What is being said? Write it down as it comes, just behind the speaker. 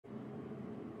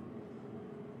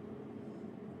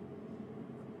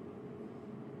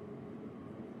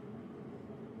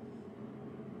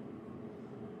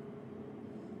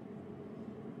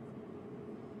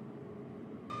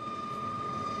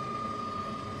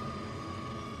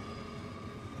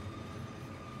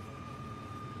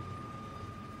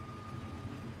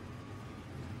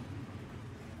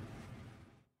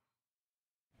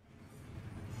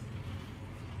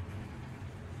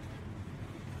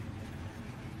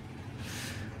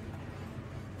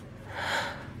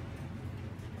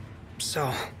So,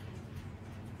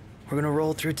 we're gonna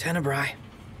roll through Tenebrae.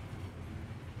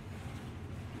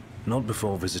 Not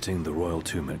before visiting the royal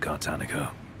tomb at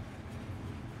Cartanica.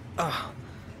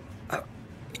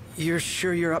 You're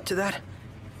sure you're up to that?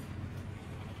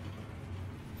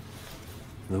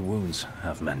 The wounds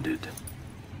have mended.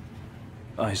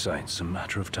 Eyesight's a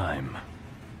matter of time.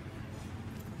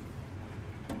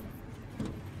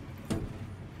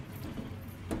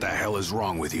 What the hell is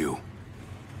wrong with you?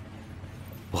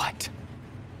 What?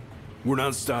 We're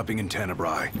not stopping in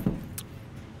Tenebrae.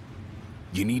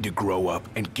 You need to grow up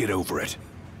and get over it.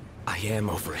 I am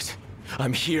over it.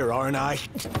 I'm here, aren't I?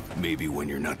 Maybe when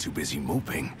you're not too busy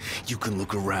moping, you can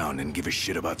look around and give a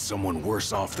shit about someone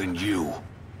worse off than you.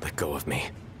 Let go of me.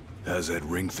 How's that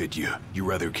ring fit you? You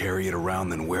rather carry it around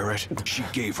than wear it? She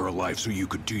gave her life so you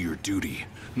could do your duty,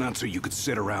 not so you could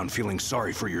sit around feeling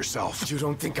sorry for yourself. You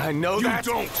don't think I know that?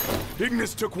 You don't!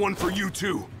 Ignis took one for you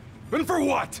too. And for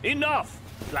what? Enough,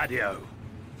 Gladio.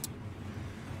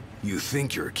 You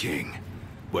think you're a king,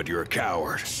 but you're a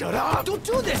coward. Shut up! Don't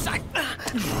do this! I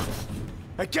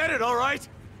get it, all right?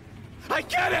 I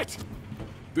get it!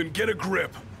 Then get a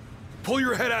grip. Pull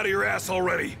your head out of your ass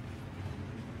already.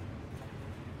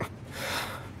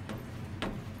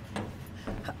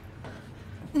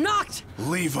 Noct!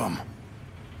 Leave him.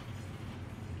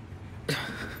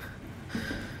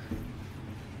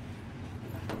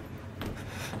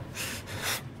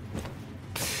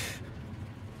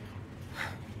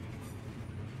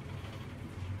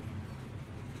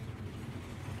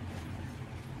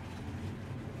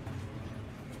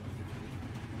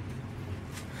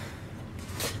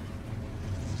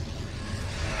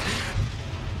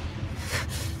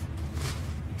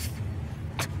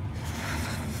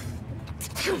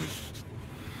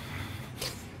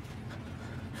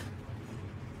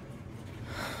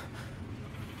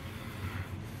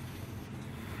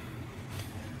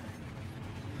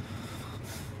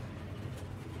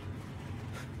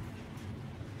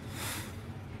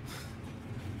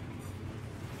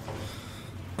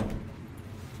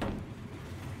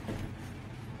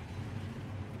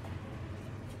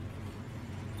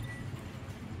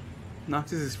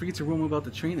 Noctis is free to roam about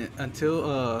the train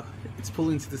until it's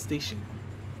pulled into the station.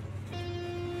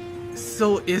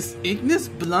 So is Ignis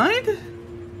blind?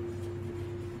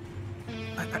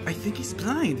 I think he's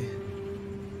blind.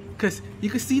 Cause you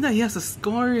can see that he has a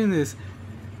scar in his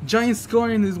giant scar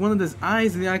in his one of his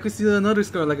eyes, and I could see another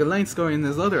scar, like a line scar in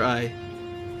his other eye.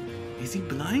 Is he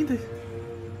blind?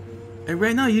 And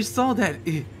right now you saw that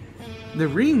the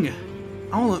ring.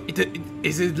 I don't know.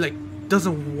 Is it like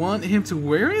doesn't want him to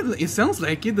wear it? It sounds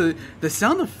like it. The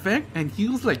sound effect, and he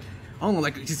was like, I don't know,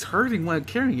 like he's hurting while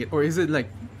carrying it, or is it like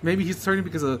maybe he's hurting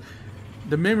because of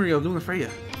the memory of Lunafreya?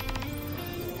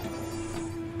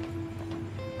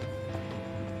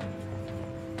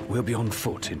 We'll be on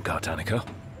foot in Cartanica.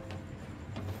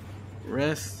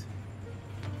 Rest.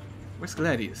 Where's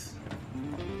Gladius?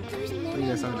 There's you men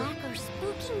guys in talking black are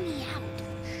spooking me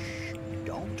out.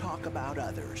 Don't talk about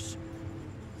others.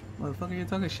 Motherfucker, you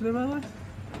talking shit about us?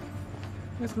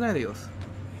 Where's Gladius?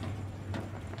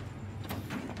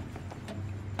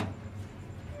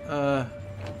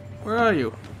 Where are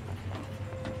you?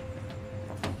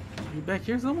 You back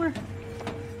here somewhere?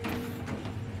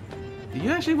 Did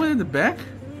you actually went in the back?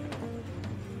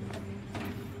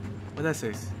 What that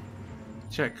says?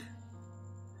 Check.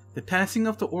 The passing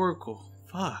of the Oracle.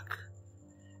 Fuck.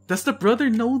 Does the brother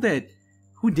know that?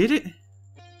 Who did it?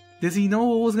 Does he know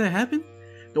what was gonna happen?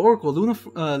 The Oracle,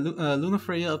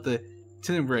 Lunafreya of the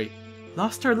Tenebrae,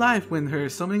 lost her life when her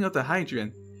summoning of the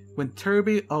Hydran. When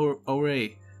Turbe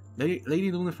Auray,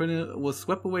 Lady Lunafreya, was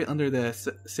swept away under the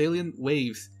salient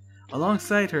waves,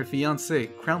 alongside her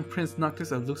fiancé, Crown Prince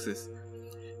Noctis of Lucis.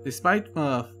 Despite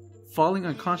falling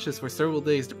unconscious for several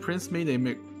days, the prince made a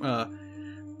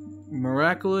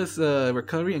miraculous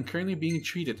recovery and currently being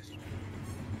treated.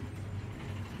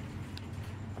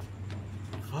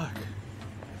 Fuck.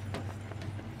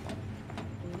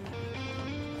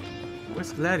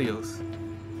 Where's Gladius?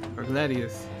 Or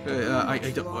Gladius? I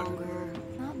don't. Longer.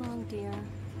 Not long, dear.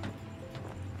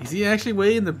 Is he actually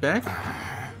way in the back?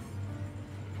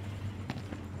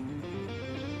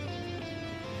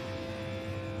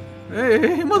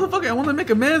 Hey, motherfucker! I want to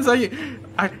make amends.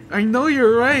 I know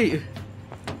you're right.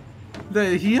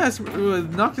 That he has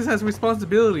Noctis has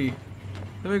responsibility.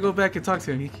 Let me go back and talk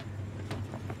to him.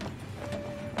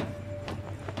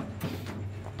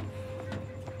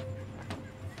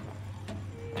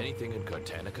 Anything in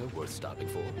Cartanica worth stopping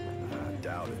for? I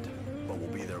doubt it, but we'll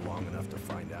be there long enough to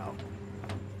find out.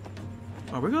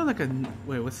 Oh, we're going like a...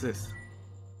 Wait, what's this?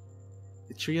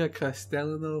 The Tria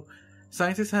Castellano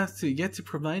Scientists have to yet to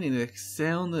provide an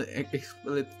sound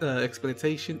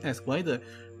explanation as why the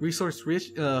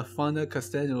resource-rich Fonda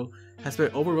Castello has been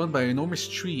overrun by an enormous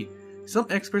tree. Some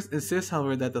experts insist,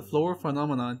 however, that the floor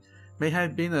phenomenon may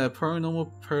have been a paranormal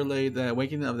perlay, the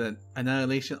awakening of the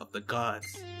annihilation of the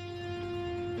gods.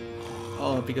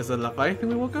 Oh, because of the Leviathan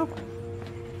we woke up?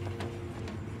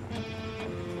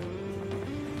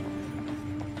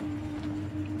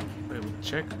 Wait,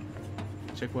 check?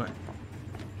 Check what?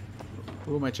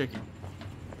 Who am I checking?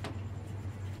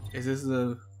 Is this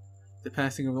the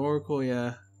passing of the Oracle?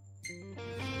 Yeah.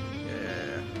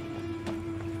 Yeah.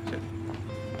 Check.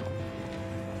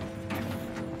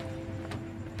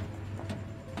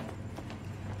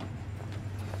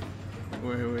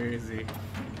 Where is he?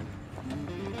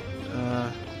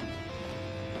 How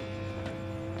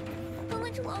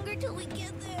much longer till we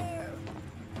get there?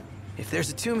 If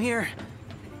there's a tomb here,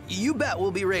 you bet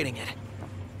we'll be raiding it.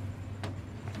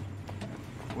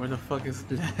 Where the fuck is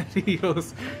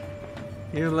Latios?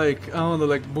 He's like, I don't know,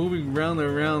 like moving round and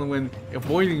around when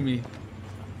avoiding me.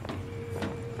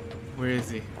 Where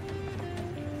is he?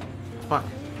 Fuck.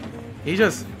 He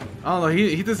just, I don't know,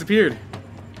 he disappeared.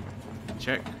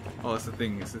 Check. Oh, it's the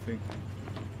thing, it's the thing.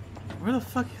 Where the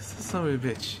fuck is this son of a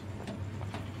bitch?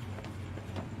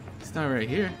 It's not right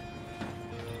here.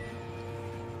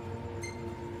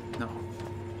 No.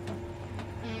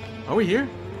 Are we here?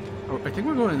 Oh, I think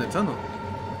we're going in the tunnel.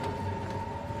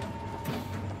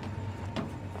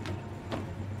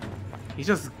 He's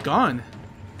just gone.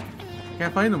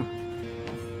 Can't find him.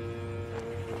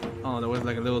 Oh, there was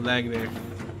like a little lag there.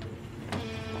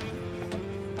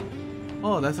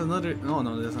 Oh, that's another. Oh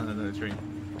no, that's not another train.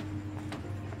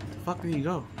 Where the fuck did he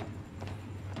go?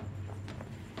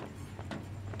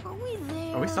 Are we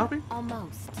there? Are we stopping?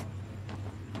 Almost.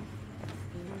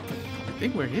 I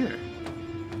think we're here.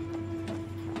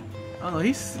 I don't know.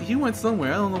 He went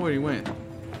somewhere. I don't know where he went. I'm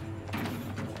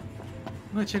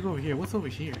gonna check over here. What's over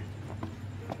here?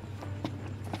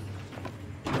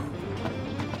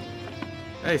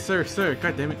 Hey, sir,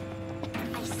 god damn it.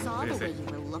 I saw Wait a the way sec. you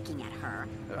were looking at her.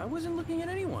 I wasn't looking at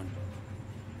anyone.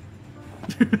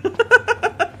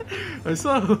 I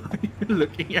saw you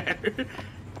looking at her.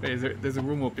 Wait, there's a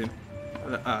room open.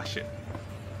 Ah, shit.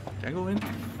 Can I go in?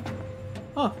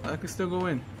 Oh, I can still go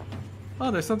in.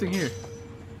 Oh, there's something here.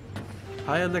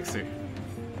 High elixir.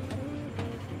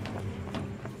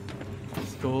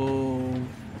 Let's go.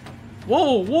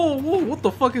 Whoa, whoa, whoa! What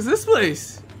the fuck is this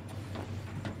place?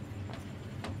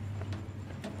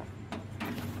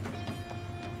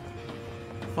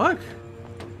 Fuck!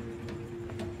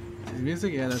 Is this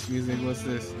music? Yeah, that's music. What's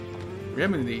this?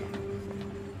 Remedy.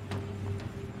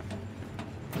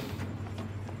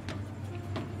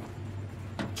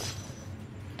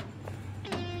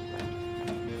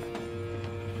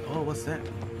 Oh, what's that?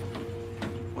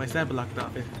 Why is that blocked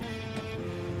off?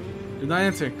 Do not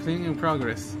enter. Cleaning in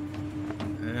progress.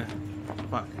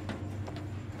 Fuck.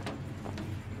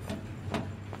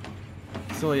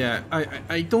 So yeah,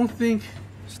 I don't think.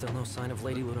 Still no sign of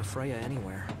Lady Lunafreya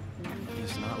anywhere.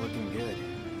 It's not looking good.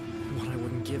 What I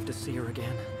wouldn't give to see her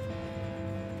again.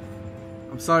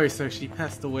 I'm sorry, sir. She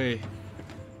passed away.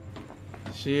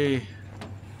 She.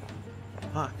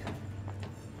 Fuck.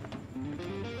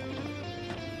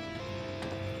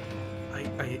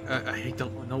 I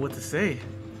don't know what to say.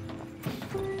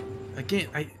 Again,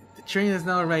 the train is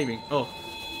now arriving. Oh.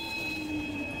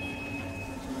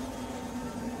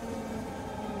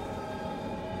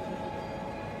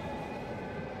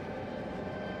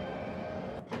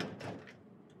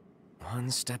 One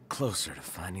step closer to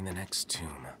finding the next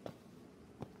tomb.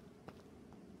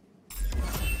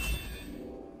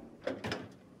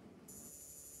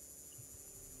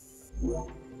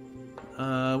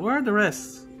 Where are the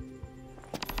rest?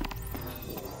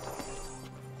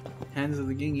 Hands of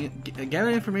the King.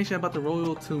 Gather information about the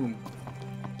royal tomb.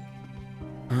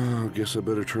 Oh, guess I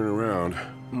better turn around.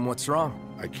 What's wrong?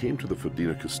 I came to the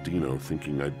Fodena Castino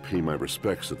thinking I'd pay my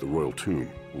respects at the royal tomb.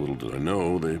 Little did I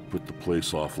know they put the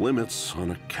place off limits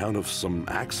on account of some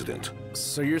accident.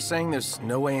 So you're saying there's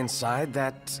no way inside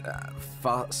that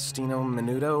Faustino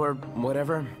Menudo or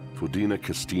whatever? Fodena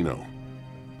Castino.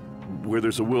 Where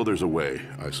there's a will, there's a way,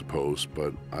 I suppose,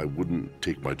 but I wouldn't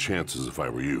take my chances if I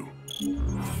were you.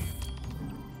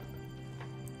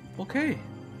 Okay.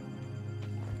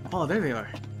 Oh, there they are.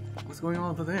 What's going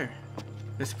on over there?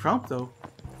 This prompt, though.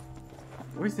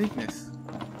 Where's Ignis?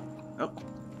 Oh.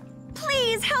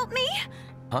 Please help me!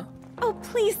 Huh? Oh,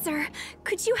 please, sir.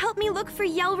 Could you help me look for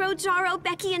Yelro, Jaro,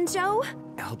 Becky, and Joe?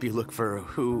 Help you look for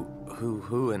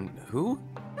who, and who?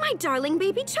 My darling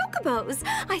baby chocobos!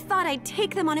 I thought I'd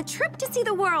take them on a trip to see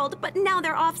the world, but now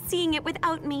they're off seeing it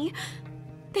without me.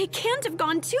 They can't have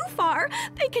gone too far.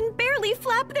 They can barely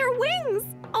flap their wings.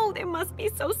 Oh, they must be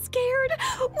so scared.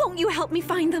 Won't you help me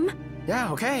find them?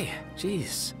 Yeah, okay.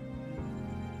 Jeez.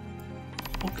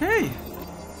 Okay.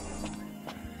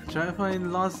 Try to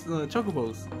find lost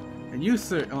chocobos. And you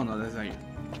search. Oh no, that's not you.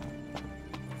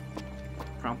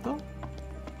 Prompto?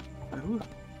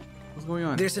 What's going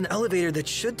on? There's an elevator that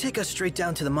should take us straight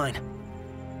down to the mine.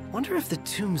 Wonder if the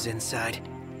tomb's inside.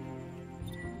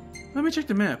 Let me check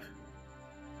the map.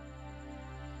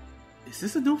 Is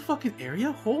this a new fucking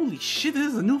area? Holy shit,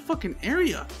 this is a new fucking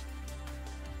area!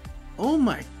 Oh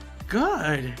my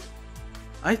god!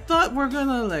 I thought we're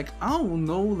gonna like, I don't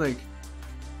know, like...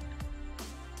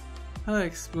 How do I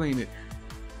explain it?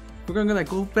 We're gonna like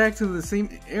go back to the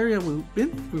same area we've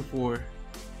been before.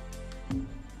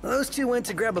 Those two went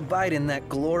to grab a bite in that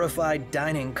glorified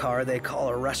dining car they call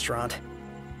a restaurant.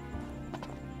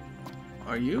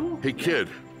 Are you? Hey kid,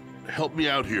 help me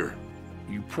out here.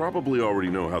 You probably already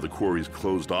know how the quarry's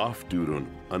closed off due to an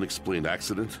unexplained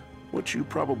accident. What you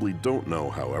probably don't know,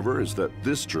 however, is that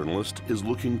this journalist is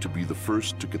looking to be the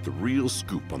first to get the real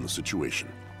scoop on the situation.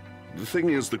 The thing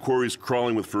is, the quarry's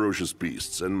crawling with ferocious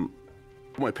beasts, and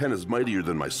my pen is mightier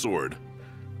than my sword.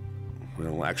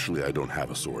 Well, actually, I don't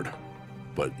have a sword.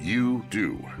 But you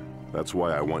do. That's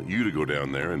why I want you to go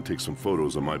down there and take some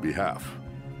photos on my behalf.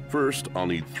 First, I'll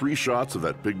need 3 shots of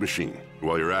that big machine.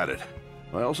 While you're at it,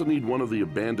 I also need one of the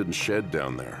abandoned shed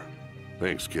down there.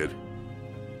 Thanks, kid.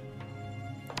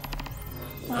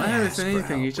 I haven't said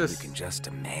anything, you just... You can just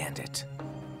demand it.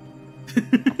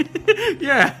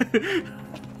 Yeah!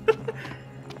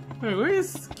 Wait, where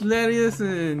is Gladius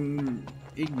and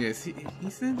Ignis? He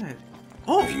said that...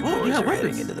 Oh, if you oh boys yeah, are heading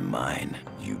weapons! into the mine,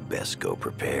 you best go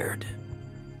prepared.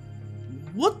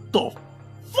 What the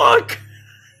fuck?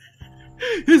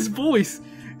 His voice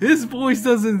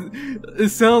doesn't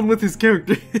sound with his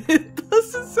character. It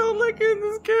doesn't sound like in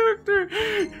his character.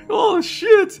 Oh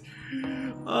shit!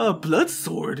 Blood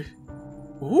sword.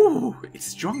 Ooh, it's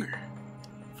stronger.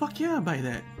 Fuck yeah, I buy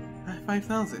that.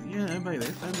 5,000. Yeah, I buy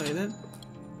that. I buy that.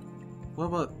 What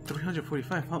about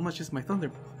 345? How much is my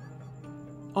thunder?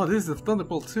 Oh, this is the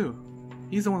Thunderbolt too.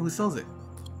 He's the one who sells it.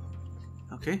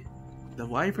 Okay, the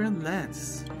Wyvern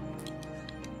Lance.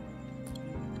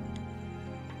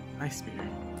 Ice Spear.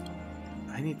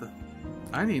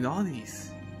 I need all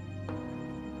these.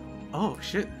 Oh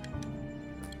shit.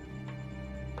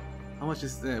 How much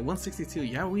is that? 162.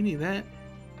 Yeah, we need that.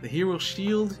 The Hero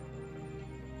Shield.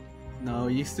 No,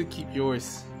 you still keep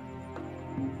yours.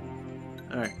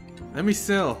 Alright. Let me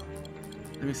sell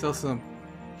some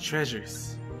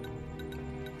treasures.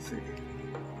 Let's see.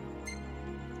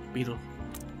 Beetle.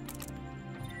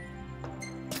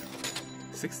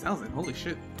 6,000. Holy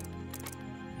shit.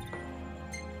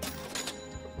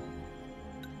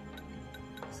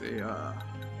 See,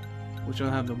 which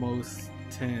one have the most?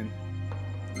 10.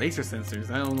 Laser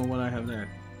sensors. I don't know what I have that.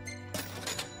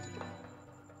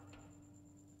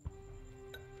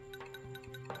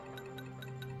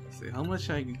 Let's see how much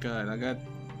I got. I got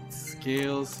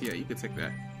scales. Yeah, you can take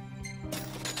that.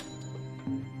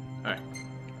 Alright.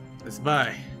 Let's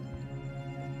buy.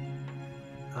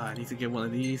 I need to get one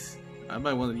of these. I'll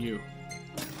buy one of you.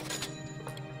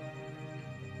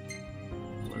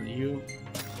 One of you.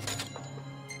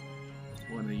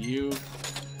 One of you.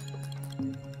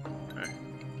 Alright.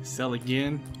 Sell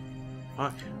again.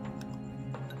 Fuck.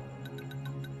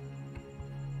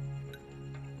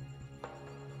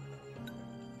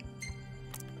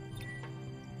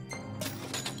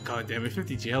 God damn it,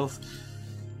 50 gels.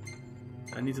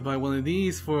 I need to buy one of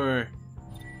these for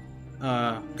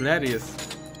Gladius.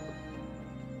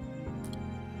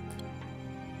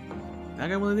 Did I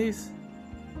got one of these?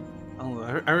 I don't know,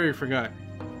 I already forgot.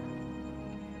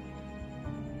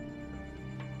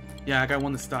 Yeah, I got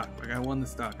one in stock. I got one in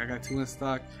stock. I got 2 in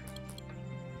stock.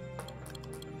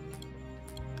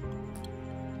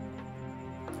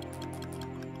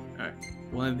 Alright.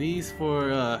 One of these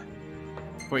for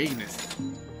Ignis.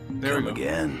 There we go.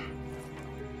 Again.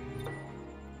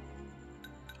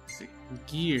 Let's see.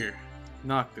 Gear.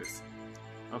 Noctis.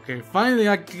 Okay, finally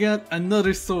I got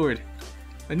another sword.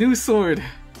 A new sword.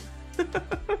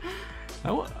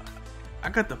 I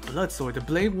got the Blood Sword. The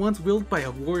blade once wielded by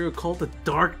a warrior called the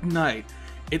Dark Knight.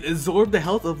 It absorbed the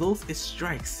health of those it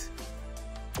strikes.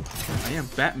 I am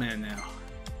Batman now.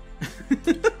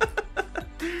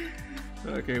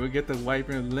 Okay, we get the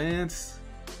Wyvern Lance.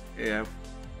 Yeah,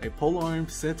 a polearm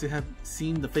said to have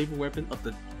seen the favorite weapon of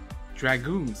the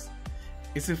Dragoons.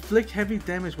 It's inflict heavy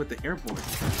damage with the airborne.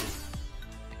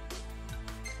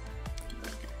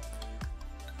 Okay.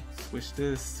 switch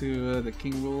this to the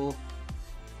King Roll.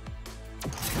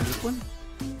 This one?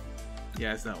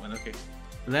 Yeah, it's that one. Okay.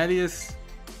 Gladius.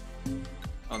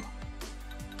 Oh no.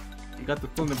 You got the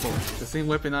Thunderbolt, the same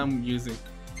weapon I'm using.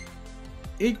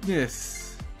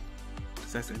 Ignis.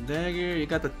 Assassin Dagger. You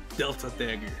got the Delta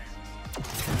Dagger.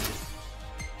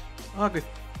 Oh, okay.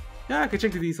 Yeah, I can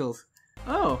check the details.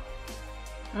 Oh.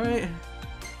 Alright.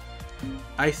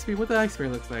 Ice Spear. What the Ice Spear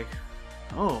looks like?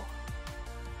 Oh.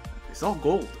 It's all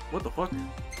gold. What the fuck?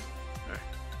 Alright.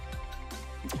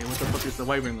 Okay, what the fuck does the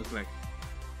Wyvern look like?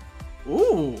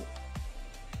 Ooh!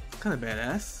 It's kinda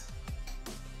badass.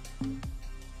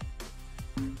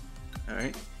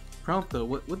 Alright. Prompto,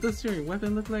 what does your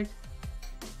weapon look like?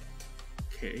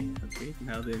 Okay, okay.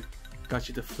 Now then, got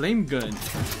you the Flame Gun.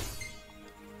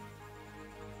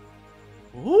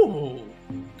 Ooh!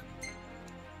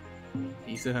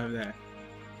 You still have that.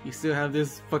 You still have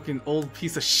this fucking old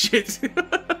piece of shit.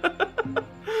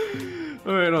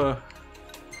 Alright,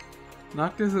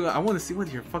 knock this. I want to see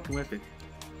what your fucking weapon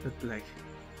looked like.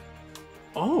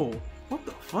 Oh, what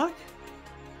the fuck?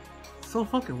 So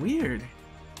fucking weird.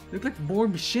 Look like more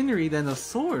machinery than a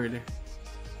sword.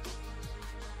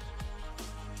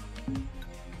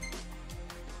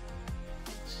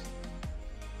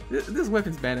 This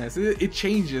weapon's badass. It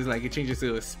changes, like it changes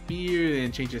to a spear,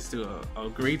 and changes to a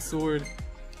great sword.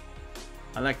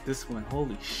 I like this one.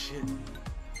 Holy shit.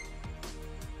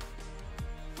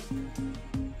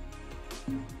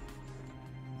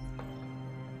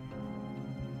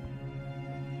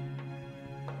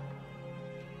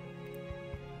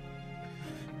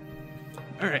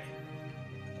 Alright.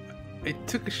 I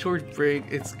took a short break.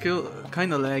 It's still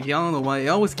kinda laggy. I don't know why. I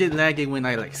always get laggy when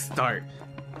I like start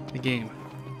the game.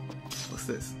 What's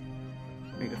this?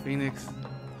 Mega Phoenix.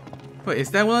 Wait,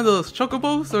 is that one of those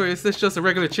chocobos, or is this just a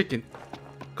regular chicken?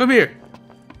 Come here!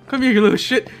 Come here, you little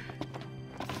shit!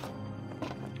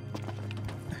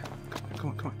 Come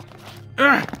on, come on.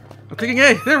 Urgh! I'm clicking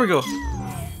A! There we go!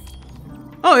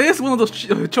 Oh, it is one of those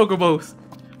chocobos!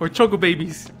 Or choco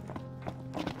babies.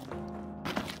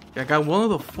 Yeah, I got one of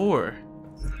the 4.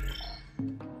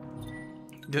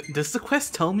 Does the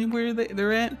quest tell me where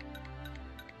they're at?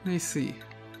 Let me see.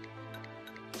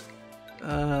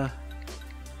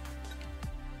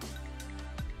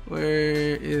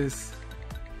 Where is...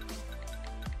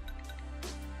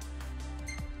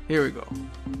 Here we go.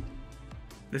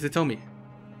 Does it tell me?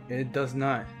 It does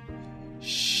not.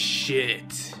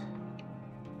 Shit.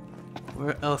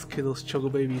 Where else could those choco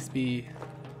babies be?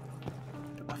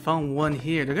 I found one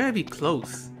here. They're gotta be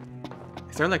close.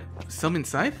 Is there like some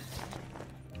inside?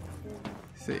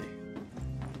 Let's see.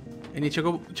 Any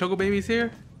choco babies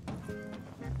here?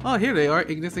 Oh, here they are.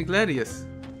 Ignis and Gladius.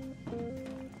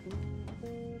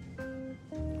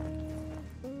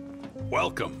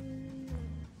 Welcome.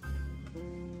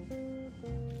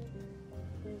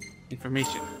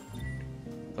 Information.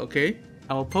 Okay,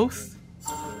 outpost.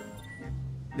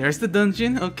 There's the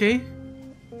dungeon. Okay,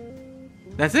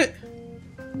 that's it.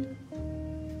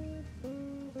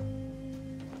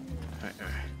 Alright,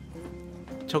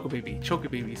 alright. Choco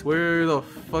babies. Where the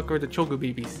fuck are the choco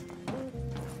babies?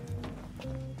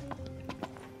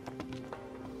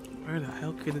 Where the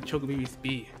hell could the choco babies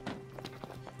be?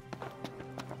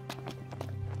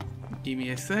 Give me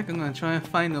a sec. I'm gonna try and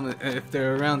find them if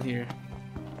they're around here.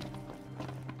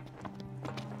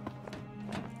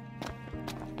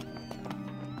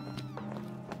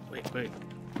 Wait.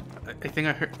 I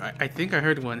think I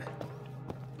heard one.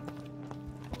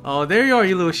 Oh, there you are,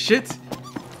 you little shit.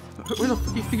 Where the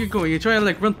fuck you think you're going? You trying to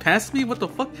like run past me? What the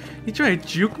fuck? You trying to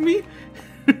juke me?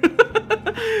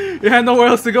 He had nowhere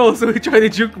else to go, so he tried to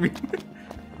juke me.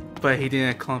 But he didn't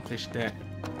accomplish that.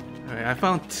 Alright, I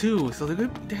found 2, so there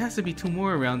has to be 2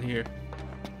 more around here.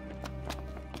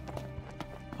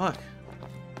 Fuck.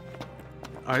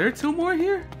 Are there 2 more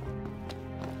here?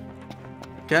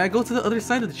 Can I go to the other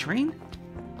side of the train?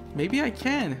 Maybe I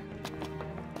can.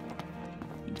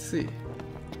 Let's see.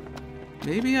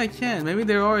 Maybe I can. Maybe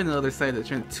there are on the other side of the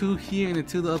train. 2 here and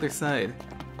 2 the other side.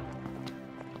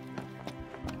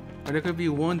 Or there could be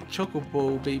 1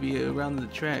 chocobo baby around the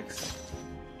tracks.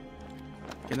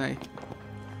 Can I?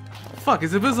 Fuck,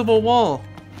 it's a visible wall.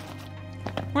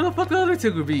 Where the fuck the other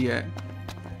 2 could be at?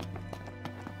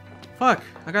 Fuck,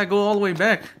 I gotta go all the way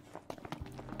back.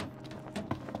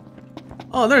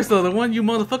 Oh, there's the other one, you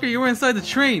motherfucker. You were inside the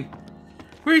train.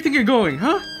 Where do you think you're going,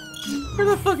 huh? Where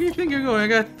the fuck do you think you're going? I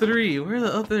got 3.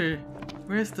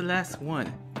 Where's the last one?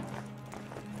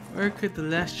 Where could the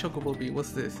last chocobo be?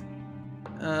 What's this?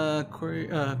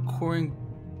 Coring.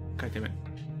 God damn it.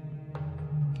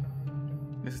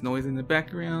 There's noise in the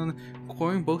background.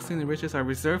 Coring, boasting, and riches are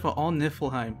reserved for all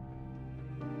Niflheim.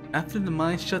 After the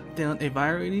mines shut down, a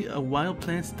variety of wild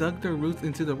plants dug their roots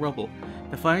into the rubble,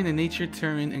 defying the nature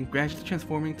terrain and gradually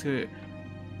transforming to an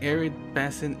arid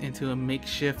basin into a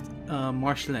makeshift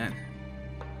marshland.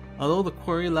 Although the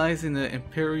quarry lies in the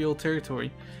imperial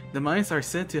territory, the mines are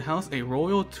said to house a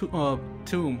royal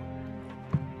tomb.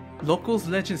 Locals'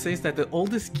 legend says that the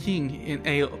oldest king in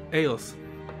Eos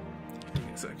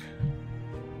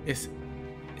is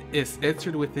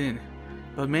entered within,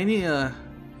 but many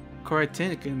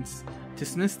Coratanicans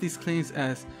dismiss these claims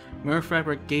as mere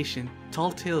fabrication,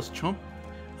 tall tales trumped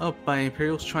up by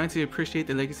Imperials trying to appreciate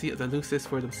the legacy of the Lucis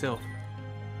for themselves.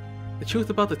 The truth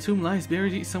about the tomb lies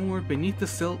buried somewhere beneath the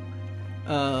silt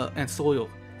and soil.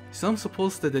 Some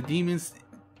suppose that the demons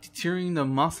deterring the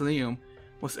mausoleum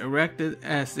was erected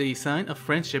as a sign of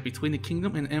friendship between the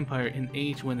kingdom and empire in an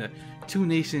age when the two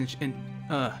nations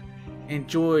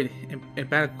enjoyed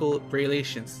empathical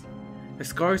relations. The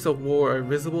scars of war are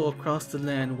visible across the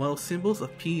land, while symbols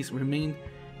of peace remain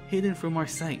hidden from our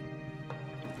sight.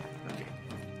 Okay,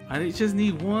 I just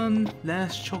need one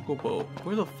last chocobo.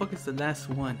 Where the fuck is the last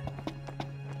one?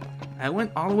 I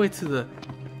went all the way to the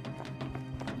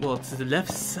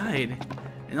left side,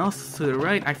 and also to the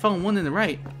right. I found one in the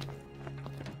right.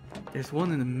 There's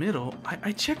one in the middle.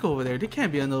 I check over there. There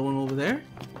can't be another one over there.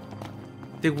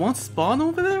 Did one spawn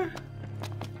over there?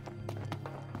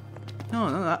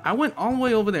 No, I went all the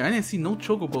way over there. I didn't see no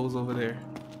chocobos over there.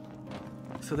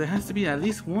 So there has to be at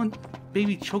least one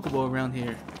baby chocobo around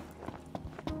here.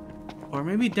 Or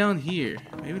maybe down here.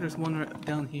 Maybe there's one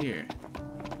down here.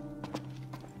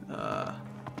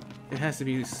 There has to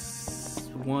be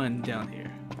one down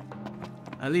here.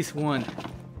 At least one.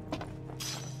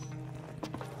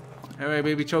 Alright,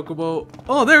 baby chocobo.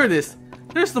 Oh, there it is!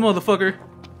 There's the motherfucker!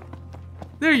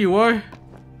 There you are!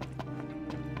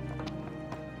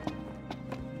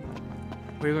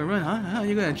 Where you gonna run, huh?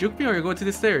 You gonna juke me or you going to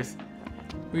the stairs?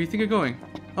 Where do you think you're going?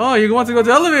 Oh, you want to go to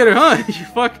the elevator, huh? You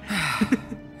fuck!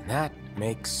 That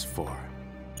makes 4.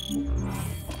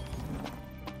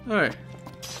 Alright.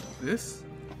 This?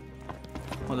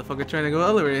 Motherfucker trying to go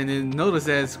elevator and then notice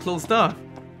that it's closed off.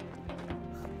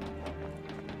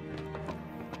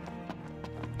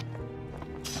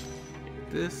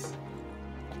 This.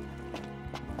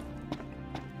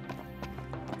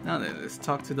 Now then, let's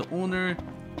talk to the owner.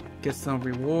 Get some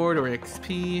reward or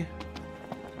XP.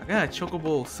 I got a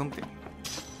chocobo something.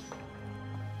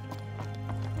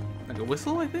 Like a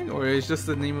whistle, I think? Or it's just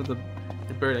the name of the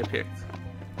bird I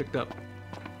picked up.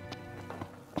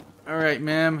 Alright,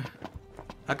 ma'am.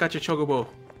 I got your chocobo.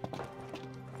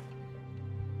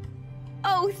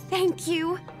 Oh, thank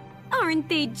you. Aren't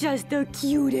they just the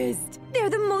cutest? They're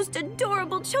the most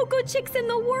adorable choco chicks in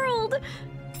the world.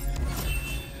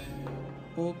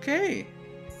 Okay.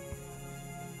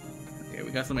 Okay,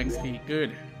 we got some XP.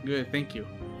 Good. Good. Thank you.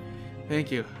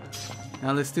 Thank you.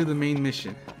 Now let's do the main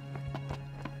mission.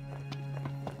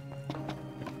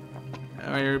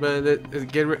 Alright, everybody, let's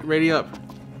get ready up.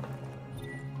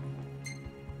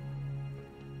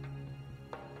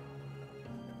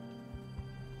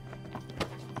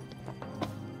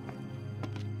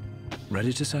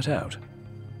 Ready to set out?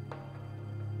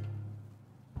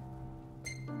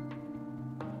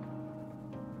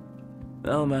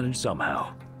 I'll manage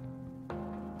somehow.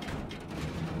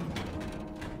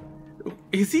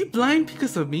 Is he blind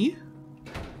because of me?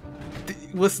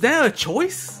 Was that a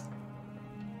choice?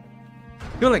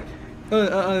 You're like,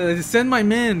 send my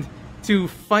men to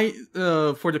fight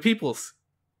for the peoples.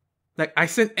 Like, I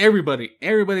sent everybody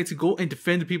to go and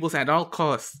defend the peoples at all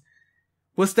costs.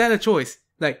 Was that a choice?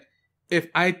 Like, if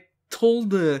I told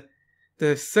the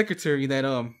secretary that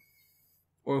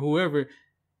or whoever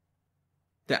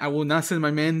that I will not send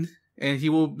my men and he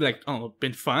will like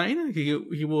been fine,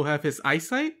 he will have his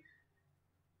eyesight.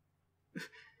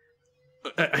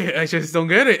 I just don't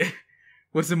get it.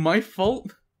 Was it my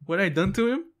fault what I done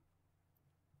to him?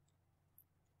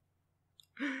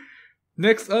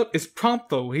 Next up is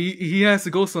Prompto. He has to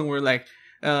go somewhere. Like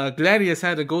Gladius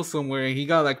had to go somewhere and he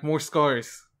got like more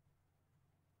scars.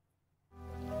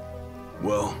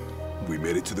 Well, we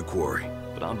made it to the quarry.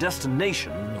 But our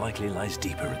destination likely lies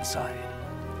deeper inside.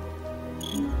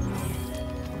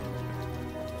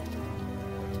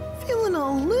 Feeling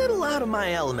a little out of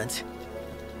my element.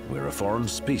 We're a foreign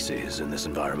species in this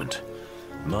environment.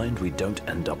 Mind we don't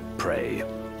end up prey.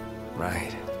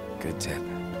 Right. Good tip.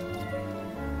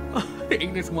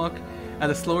 Ignis walk at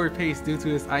a slower pace due to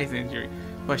his eyes injury,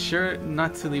 but sure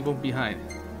not to leave him behind.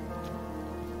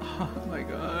 Oh my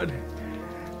god.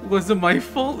 Was it my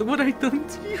fault what I done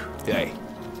to you? Hey,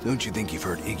 don't you think you've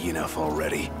heard Iggy enough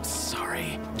already?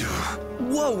 Sorry.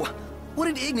 Whoa! What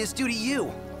did Ignis do to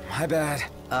you? My bad.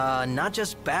 Not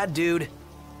just bad, dude.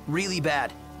 Really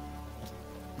bad.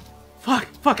 Fuck,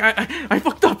 I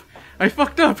fucked up. I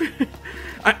fucked up.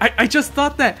 I just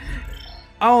thought that,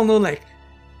 I don't know, like,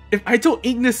 if I told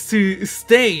Ignis to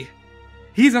stay,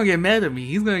 he's gonna get mad at me.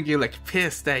 He's gonna get, like,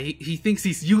 pissed that he thinks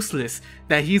he's useless.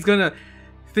 That he's gonna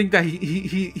think that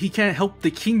he can't help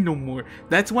the king no more.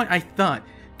 That's why I thought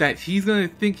that he's gonna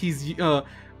think he's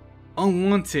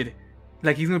unwanted.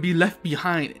 Like, he's gonna be left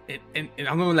behind, and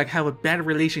I'm gonna, like, have a bad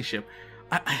relationship.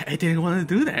 I didn't want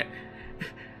to do that.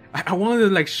 I wanted to,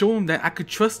 like, show him that I could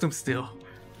trust him still.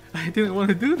 I didn't want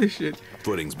to do this shit.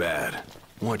 Footing's bad.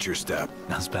 Watch your step.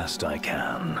 As best I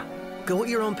can. Go at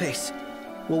your own pace.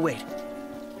 We'll wait.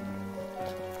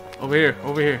 Over here,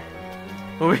 over here.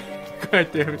 Over here.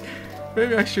 God damn it.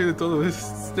 Maybe I should have told him to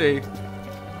stay.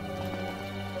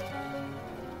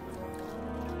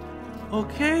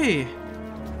 Okay.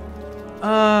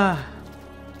 I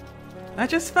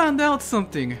just found out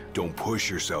something. Don't push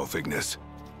yourself, Ignis.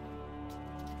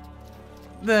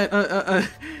 That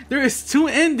there is 2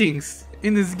 endings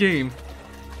in this game.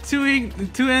 Two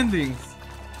endings.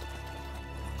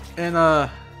 And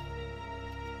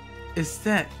is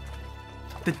that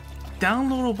the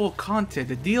downloadable content,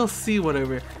 the DLC,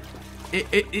 whatever,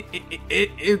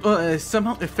 it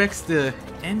somehow affects the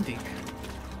ending.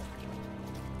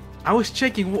 I was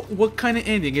checking what kind of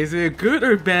ending. Is it good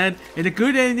or bad? And the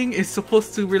good ending is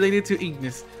supposed to relate it to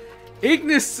Ignis.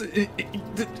 Ignis, the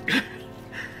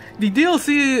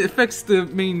DLC affects the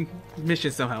main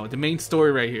mission somehow. The main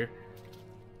story right here.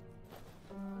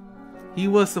 He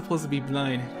was supposed to be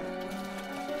blind.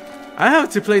 I have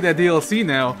to play that DLC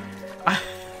now.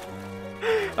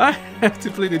 I have to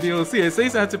play the DLC. It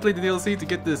says I have to play the DLC to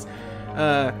get this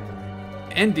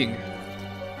ending.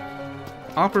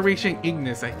 Operation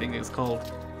Ignis, I think it's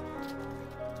called.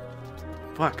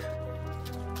 Fuck.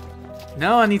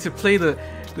 Now I need to play the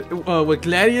with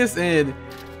Gladius and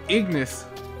Ignis,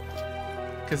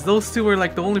 because those two are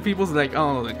like the only people like, I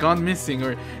don't know, that gone missing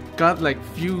or got like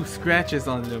few scratches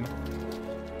on them.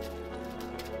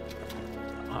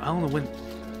 I don't know when.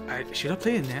 Should I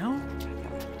play it now?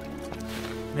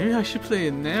 Maybe I should play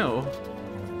it now.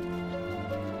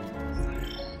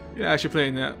 Yeah, I should play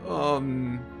it now.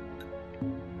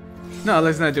 No,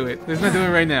 let's not do it. Let's not do it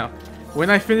right now.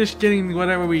 When I finish getting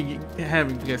whatever we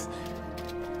have, because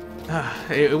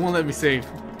it won't let me save.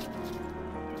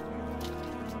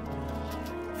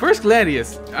 First,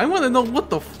 Gladius. I want to know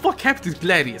what the fuck happened to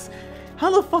Gladius.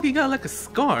 How the fuck he got like a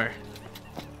scar?